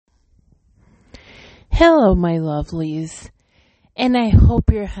Hello, my lovelies, and I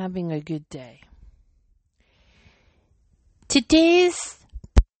hope you're having a good day. Today's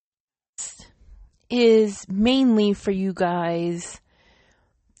podcast is mainly for you guys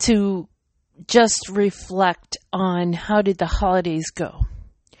to just reflect on how did the holidays go.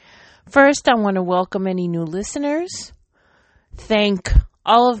 First, I want to welcome any new listeners. Thank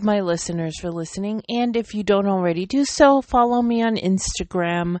all of my listeners for listening, and if you don't already do so, follow me on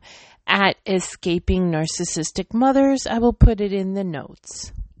Instagram at Escaping Narcissistic Mothers. I will put it in the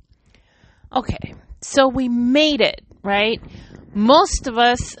notes. Okay, so we made it, right? Most of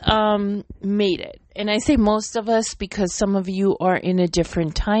us made it. And I say most of us because some of you are in a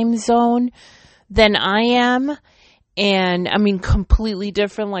different time zone than I am. And I mean completely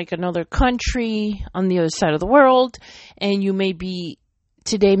different, like another country on the other side of the world. And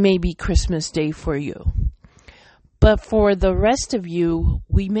today may be Christmas Day for you. But for the rest of you,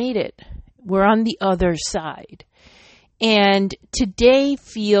 we made it. We're on the other side. And today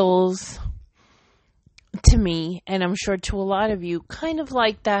feels, to me, and I'm sure to a lot of you, kind of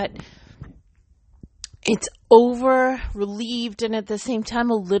like that it's over, relieved, and at the same time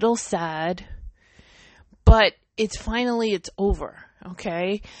a little sad. But it's over,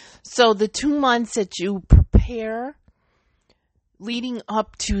 okay? So the 2 months that you prepare leading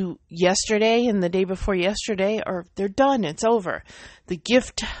up to yesterday and the day before yesterday, they're done. It's over. The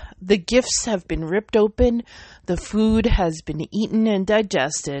gifts have been ripped open. The food has been eaten and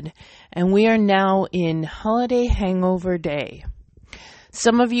digested. And we are now in holiday hangover day.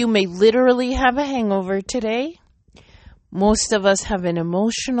 Some of you may literally have a hangover today. Most of us have an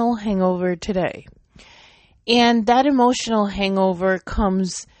emotional hangover today. And that emotional hangover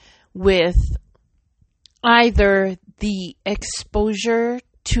comes with either the exposure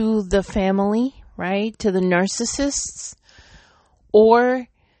to the family, right, to the narcissists, or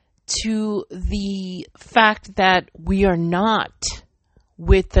to the fact that we are not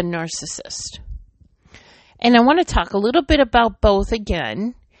with the narcissist. And I want to talk a little bit about both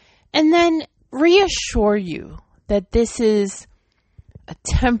again, and then reassure you that this is a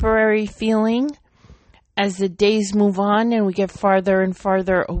temporary feeling. As the days move on and we get farther and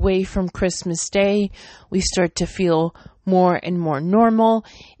farther away from Christmas Day, we start to feel more and more normal.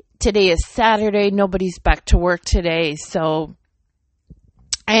 Today is Saturday. Nobody's back to work today. And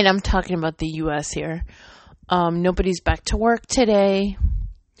I'm talking about the U.S. here. Nobody's back to work today.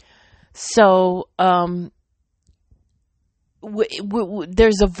 So,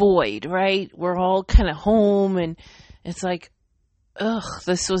 there's a void, right? We're all kind of home and it's like, ugh,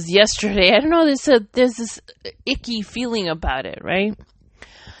 this was yesterday. I don't know, there's this icky feeling about it, right?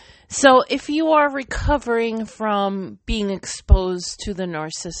 So if you are recovering from being exposed to the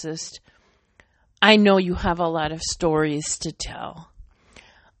narcissist, I know you have a lot of stories to tell.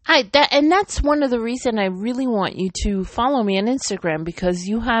 And that's one of the reasons I really want you to follow me on Instagram, because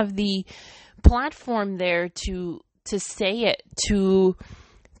you have the platform there to say it, to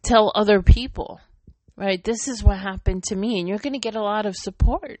tell other people. Right, this is what happened to me, and you're going to get a lot of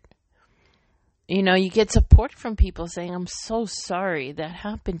support. You know, you get support from people saying, I'm so sorry that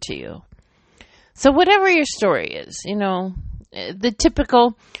happened to you. So whatever your story is, you know, the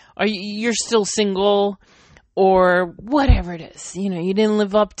typical, you're still single, or whatever it is. You know, you didn't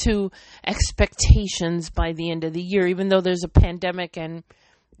live up to expectations by the end of the year, even though there's a pandemic and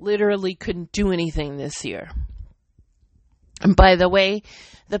literally couldn't do anything this year. And by the way,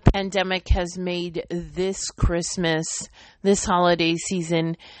 the pandemic has made this Christmas, this holiday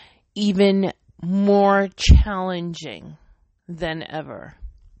season, even more challenging than ever.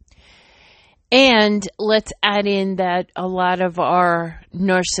 And let's add in that a lot of our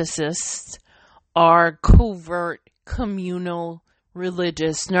narcissists are covert, communal,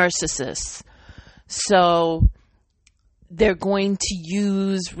 religious narcissists. So they're going to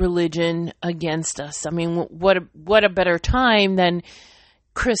use religion against us. I mean, what a better time than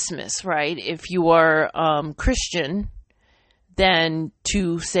Christmas, right? If you are Christian, then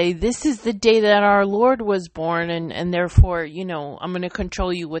to say, this is the day that our Lord was born, and therefore, you know, I'm going to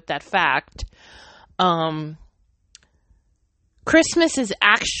control you with that fact. Christmas is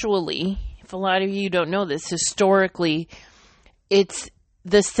actually, if a lot of you don't know this, historically, it's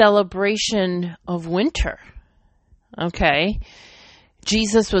the celebration of winter. Okay,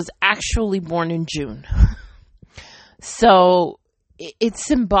 Jesus was actually born in June. So it's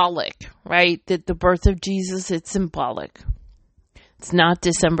symbolic, right? That the birth of Jesus, it's symbolic. It's not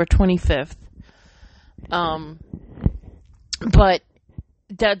December 25th. But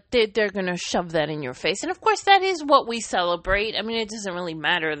that they're going to shove that in your face. And of course, that is what we celebrate. I mean, it doesn't really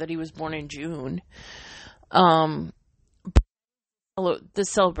matter that he was born in June. The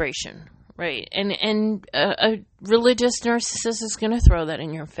celebration, right? And a religious narcissist is going to throw that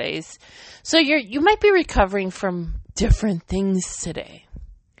in your face. So you might be recovering from different things today.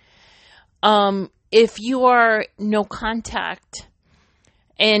 If you are no contact,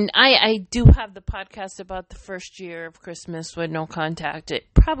 and I do have the podcast about the first year of Christmas with no contact.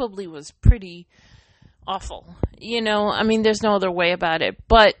 It probably was pretty awful. There's no other way about it.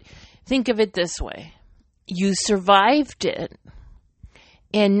 But think of it this way. You survived it,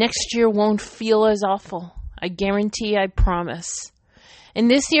 and next year won't feel as awful. I guarantee, I promise. And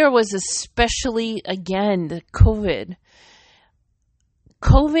this year was especially, again, the COVID.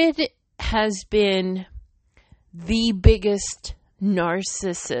 COVID has been the biggest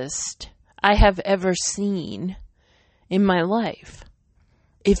narcissist I have ever seen in my life.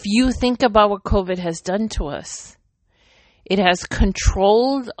 If you think about what COVID has done to us, it has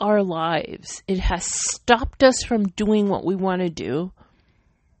controlled our lives. It has stopped us from doing what we want to do.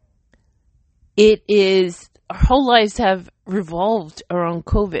 Our whole lives have revolved around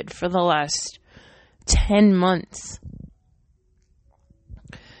COVID for the last 10 months.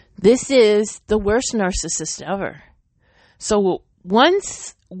 This is the worst narcissist ever. So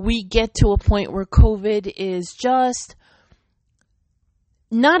once we get to a point where COVID is just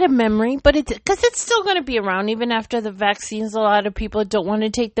not a memory, but because it's still going to be around even after the vaccines. A lot of people don't want to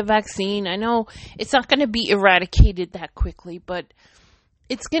take the vaccine. I know it's not going to be eradicated that quickly, but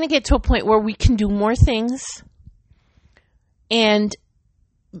it's going to get to a point where we can do more things, and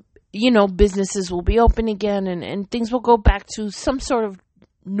businesses will be open again, and things will go back to some sort of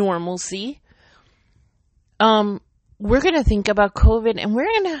normalcy. We're going to think about COVID, and we're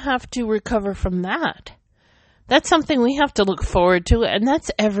going to have to recover from that. That's something we have to look forward to, and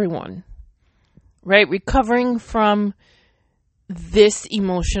that's everyone, right? Recovering from this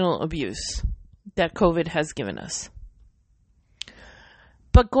emotional abuse that COVID has given us.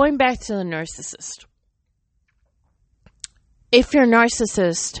 But going back to the narcissist. If you're a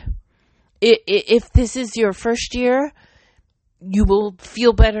narcissist, if this is your first year, you will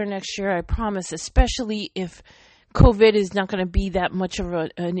feel better next year, I promise, especially if COVID is not going to be that much of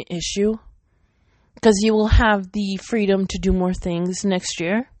an issue, because you will have the freedom to do more things next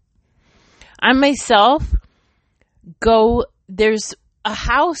year. I myself there's a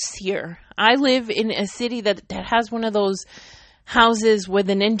house here. I live in a city that has one of those houses with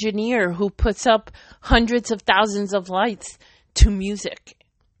an engineer who puts up hundreds of thousands of lights to music.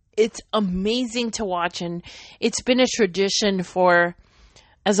 It's amazing to watch, and it's been a tradition for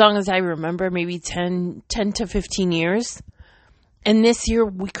as long as I remember, maybe 10 to 15 years. And this year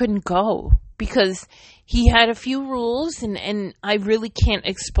we couldn't go because he had a few rules, and I really can't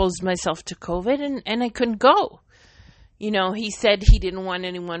expose myself to COVID, and I couldn't go. He said he didn't want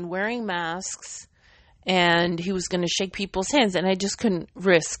anyone wearing masks, and he was going to shake people's hands, and I just couldn't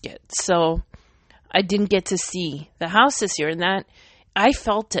risk it. So I didn't get to see the house this year, and that I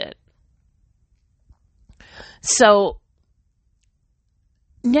felt it. So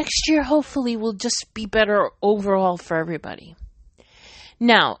next year, hopefully, will just be better overall for everybody.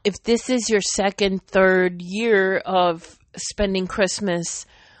 Now, if this is your second, third year of spending Christmas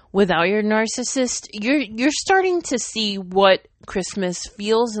without your narcissist, you're starting to see what Christmas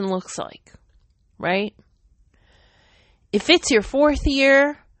feels and looks like, right? If it's your fourth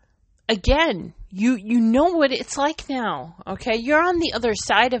year, again, you know what it's like now, okay? You're on the other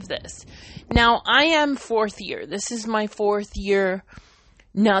side of this. Now, I am fourth year. This is my fourth year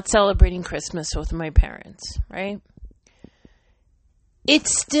not celebrating Christmas with my parents, right?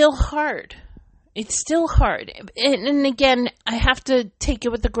 It's still hard. It's still hard. And again, I have to take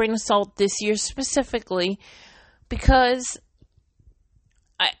it with a grain of salt this year specifically because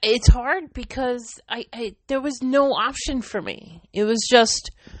it's hard because there was no option for me. It was just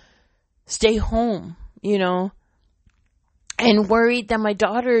stay home, and worried that my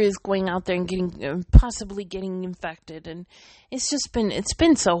daughter is going out there and possibly getting infected. And it's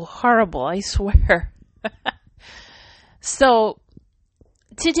been so horrible, I swear. So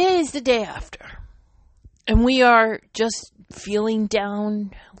today is the day after, and we are just feeling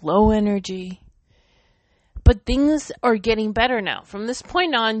down, low energy, but things are getting better now. From this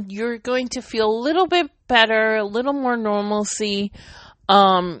point on, you're going to feel a little bit better, a little more normalcy.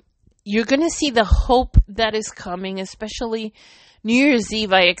 You're going to see the hope that is coming, especially New Year's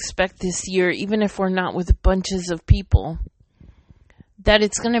Eve. I expect this year, even if we're not with bunches of people, that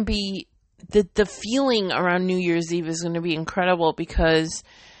it's going to be, the feeling around New Year's Eve is going to be incredible because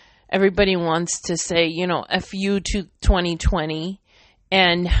everybody wants to say, F you to 2020,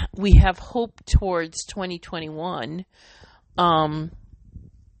 and we have hope towards 2021.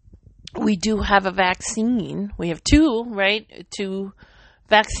 We do have a vaccine. We have two, right? Two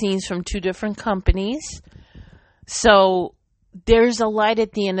vaccines from 2 different companies. So there's a light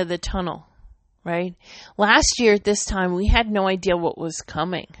at the end of the tunnel, right? Last year at this time, we had no idea what was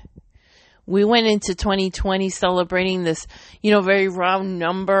coming. We went into 2020 celebrating this, very round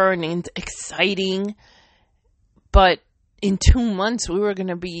number and exciting. But in 2 months, we were going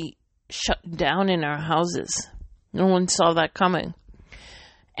to be shut down in our houses. No one saw that coming.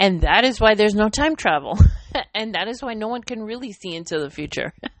 And that is why there's no time travel. And that is why no one can really see into the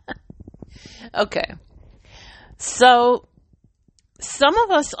future. Okay. So some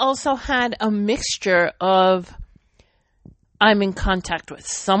of us also had a mixture of I'm in contact with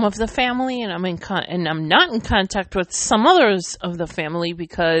some of the family and I'm not in contact with some others of the family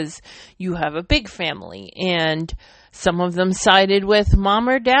because you have a big family and some of them sided with mom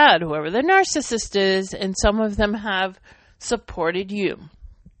or dad, whoever the narcissist is, and some of them have supported you.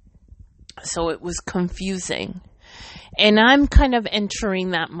 So it was confusing. And I'm kind of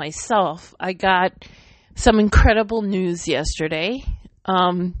entering that myself. I got some incredible news yesterday.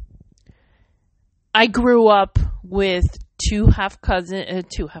 I grew up with two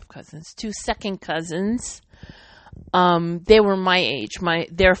second cousins. They were my age.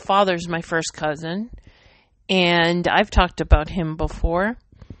 Their father's my first cousin. And I've talked about him before.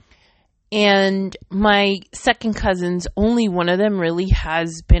 And my second cousins, only one of them really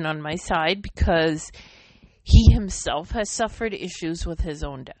has been on my side because he himself has suffered issues with his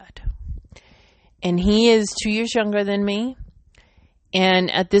own dad. And he is 2 years younger than me.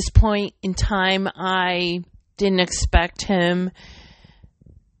 And at this point in time, I didn't expect him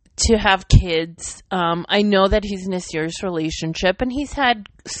to have kids. I know that he's in a serious relationship, and he's had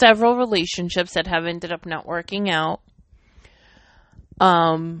several relationships that have ended up not working out.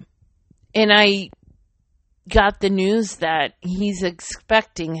 And I got the news that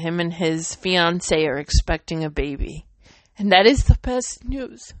him and his fiance are expecting a baby. And that is the best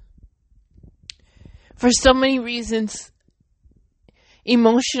news. For so many reasons,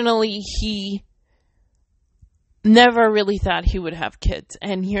 emotionally, he never really thought he would have kids.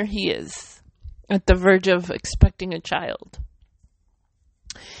 And here he is at the verge of expecting a child.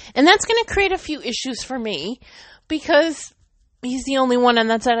 And that's going to create a few issues for me because he's the only one on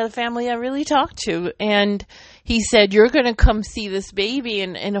that side of the family I really talk to. And he said, "You're going to come see this baby."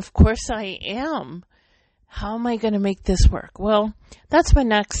 And of course I am. How am I going to make this work? Well, that's my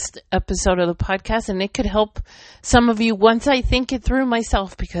next episode of the podcast, and it could help some of you once I think it through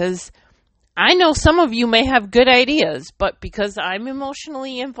myself, because I know some of you may have good ideas, but because I'm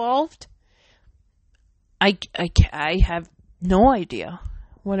emotionally involved, I have no idea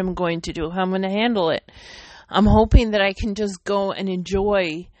what I'm going to do, how I'm going to handle it. I'm hoping that I can just go and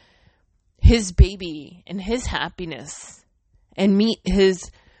enjoy his baby and his happiness and meet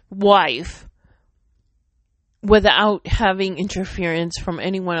his wife without having interference from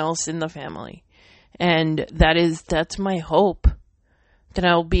anyone else in the family. And that's my hope, that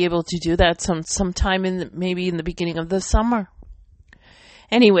I'll be able to do that sometime maybe in the beginning of the summer.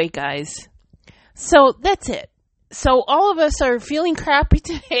 Anyway, guys, so that's it. So all of us are feeling crappy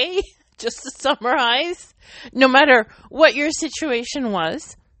today, just to summarize, no matter what your situation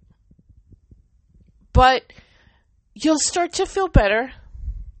was. But you'll start to feel better.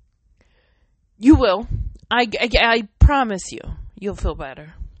 You will. I promise you'll feel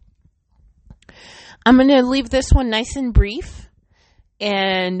better. I'm going to leave this one nice and brief,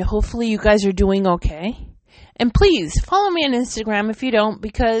 and hopefully you guys are doing okay. And please follow me on Instagram if you don't,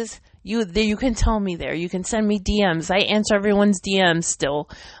 because you can tell me there. You can send me DMs. I answer everyone's DMs still.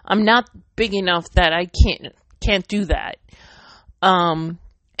 I'm not big enough that I can't do that.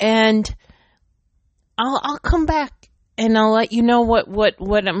 And I'll come back. And I'll let you know what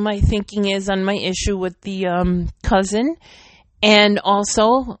my thinking is on my issue with the cousin. And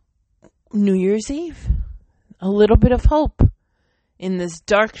also, New Year's Eve. A little bit of hope in this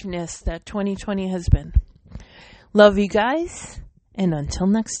darkness that 2020 has been. Love you guys. And until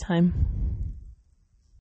next time.